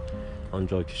دین،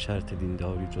 آنجا که شرط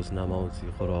دینداری جز نمازی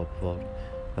غرابوار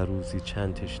و روزی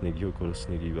چند تشنگی و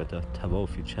گرسنگی و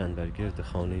طوافی چند بر گرد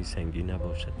خانه سنگی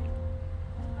نباشد.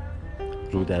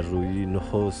 رو در رویی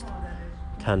نخست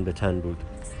تن به تن بود.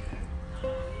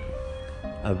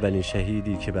 اولین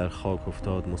شهیدی که بر خاک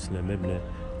افتاد مسلم ابن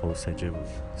اوسجه بود،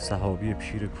 صحابی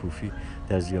پیر کوفی.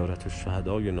 در زیارت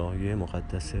الشهدای ناحیه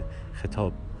مقدسه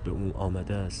خطاب به او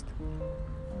آمده است.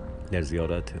 در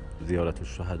زیارت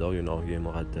الشهدای ناحیه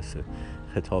مقدسه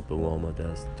خطاب به او آمده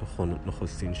است: تو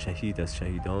نخستین شهید از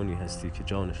شهیدانی هستی که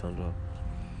جانشان را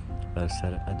بر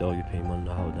سر ادای پیمان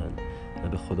نهادند و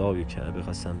به خدای کعبه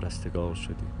قسم رستگار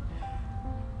شدی.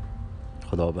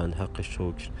 خداوند حق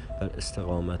شکر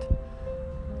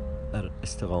بر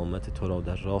استقامت تو را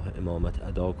در راه امامت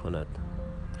ادا کند.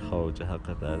 خواجه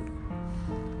حق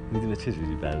میدونه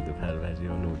چجوری برده پروری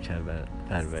و نوکر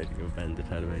پروری و بنده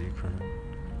پروری کنه.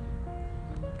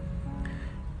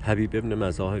 حبیب ابن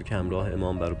مظاهر که همراه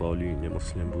امام بر بالین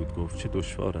مسلم بود گفت: چه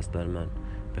دشوار است بر من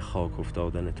به خاک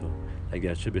افتادن تو،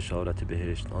 اگرچه بشارت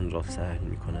بهشت آن را سهل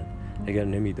می کند. اگر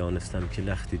نمی دانستم که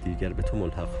لختی دیگر به تو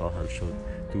ملحق خواهم شد،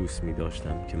 دوست می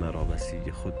داشتم که مرا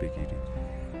وصی خود بگیری.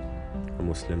 و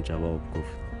مسلم جواب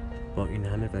گفت: با این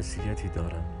همه وصیتی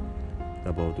دارم.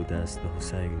 و با دو دست به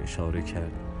حسین اشاره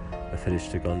کرد و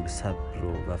فرشتگان به صبر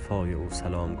و وفای او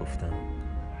سلام گفتند.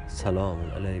 سلام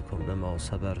علیکم بما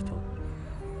صبرتم.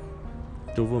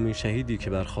 دومین شهیدی که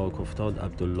بر خاک افتاد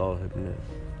عبدالله ابن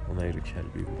عمیر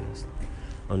کلبی بوده است.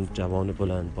 آن جوان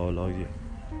بلند بالای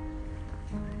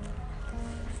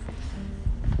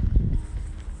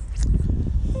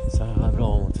سر قبر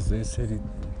آماتزه سری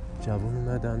جوان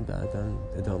اومدن، بعدن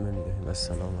ادامه میدهیم. و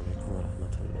السلام علیکم و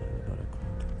رحمت الله.